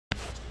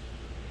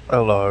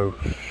Hello.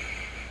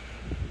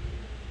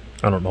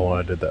 I don't know why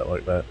I did that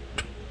like that.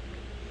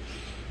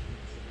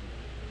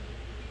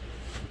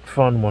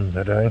 Fun one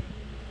today.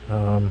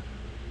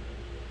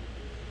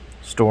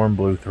 Storm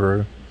blew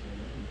through.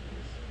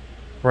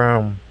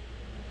 Around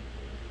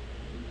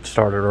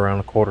started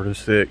around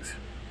 5:45,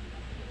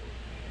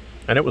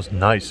 and it was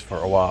nice for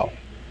a while.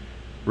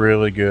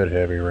 Really good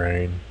heavy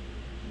rain.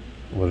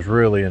 Was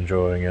really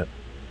enjoying it.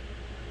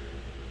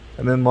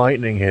 And then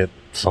lightning hit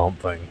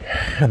something,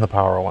 and the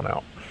power went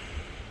out.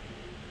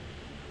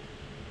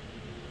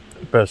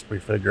 Best we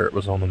figure it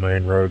was on the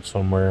main road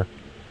somewhere,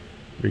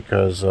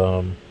 because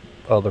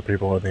other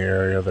people in the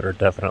area that are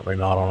definitely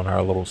not on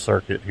our little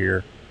circuit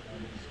here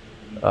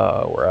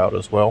were out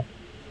as well.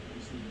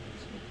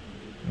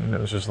 And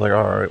it was just like,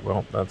 alright,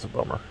 well, that's a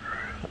bummer.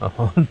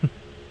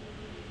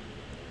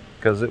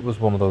 Because it was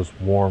one of those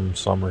warm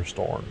summer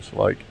storms.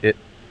 Like, it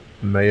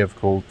may have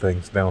cooled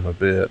things down a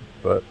bit,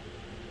 but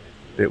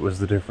it was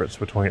the difference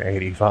between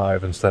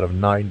 85 instead of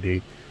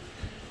 90.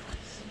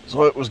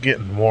 So it was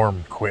getting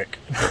warm quick.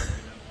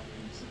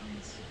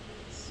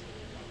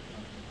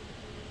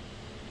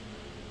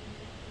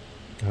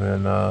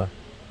 And then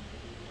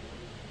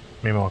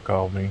Mima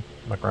called me,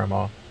 my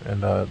grandma,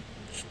 and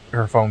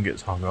her phone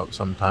gets hung up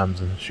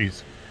sometimes, and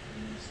she's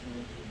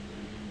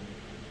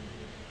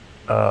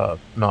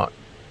not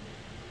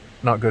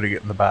good at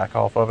getting the back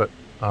off of it,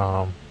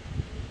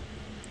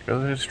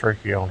 because it's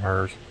tricky on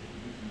hers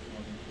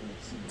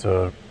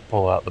to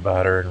pull out the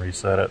battery and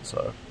reset it.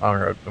 So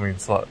I mean,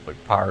 it's like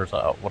power's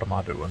out. What am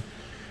I doing?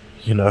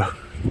 You know.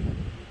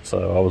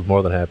 So I was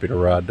more than happy to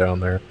ride down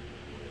there.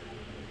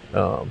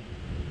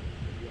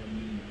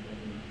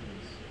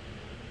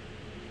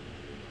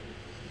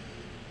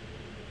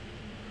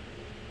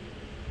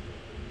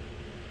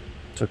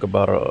 Took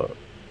about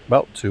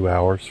 2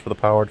 hours for the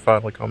power to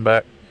finally come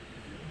back,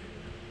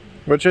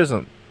 which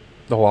isn't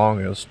the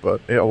longest,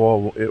 but it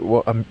was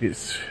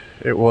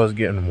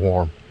getting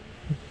warm.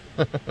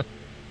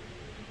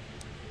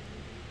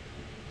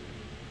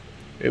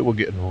 It was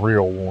getting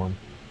real warm,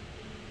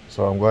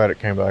 so I'm glad it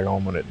came back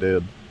on when it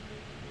did.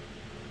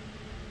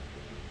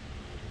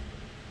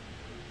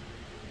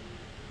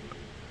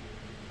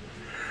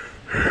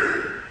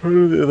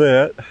 Look at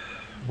that,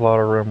 a lot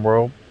of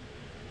RimWorld.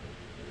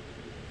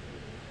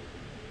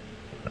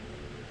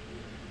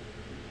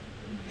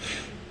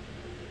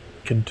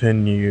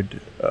 Continued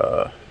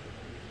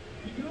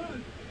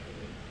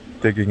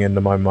digging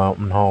into my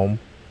mountain home.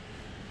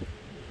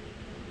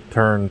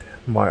 Turned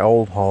my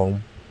old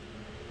home,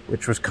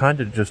 which was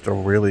kind of just a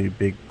really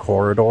big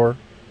corridor,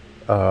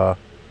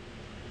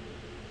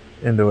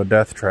 into a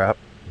death trap.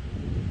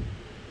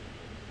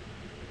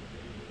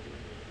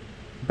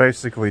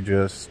 Basically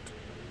just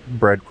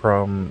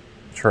breadcrumb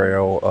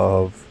trail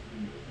of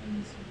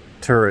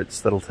turrets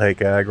that'll take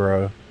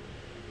aggro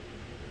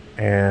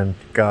and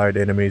guide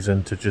enemies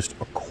into just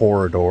a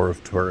corridor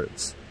of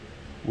turrets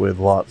with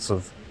lots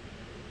of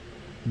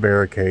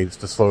barricades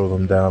to slow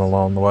them down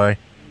along the way.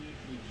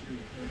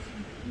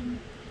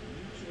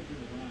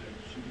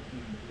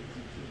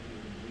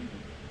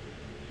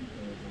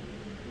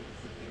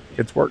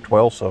 It's worked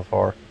well so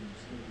far.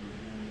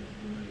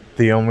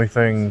 The only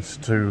things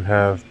to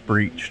have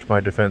breached my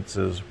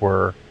defenses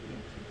were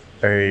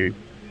a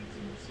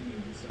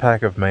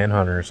pack of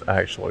manhunters,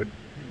 actually.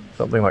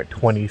 Something like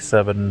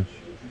 27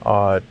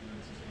 odd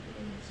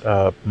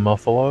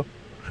Muffalo.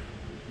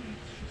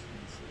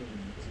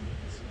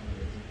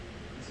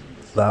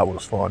 That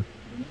was fun.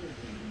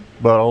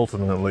 But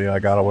ultimately I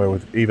got away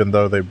with, even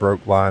though they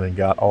broke line and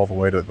got all the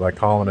way to my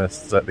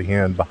colonists at the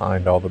end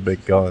behind all the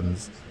big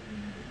guns,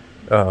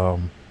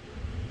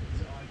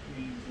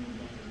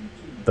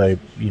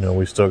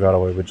 we still got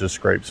away with just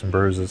scrapes and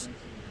bruises.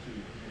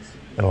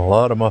 And a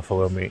lot of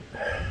Muffalo meat.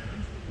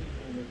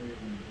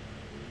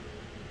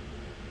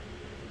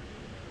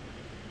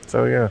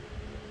 So yeah,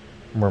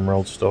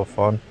 RimWorld's still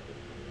fun.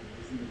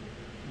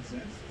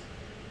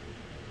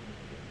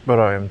 But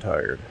I am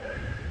tired.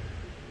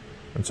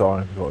 And so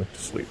I'm going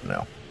to sleep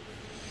now.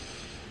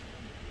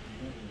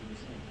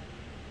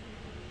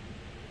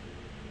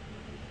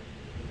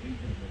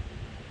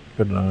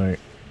 Good night.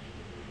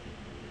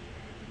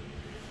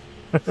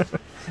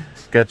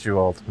 Catch you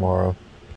all tomorrow.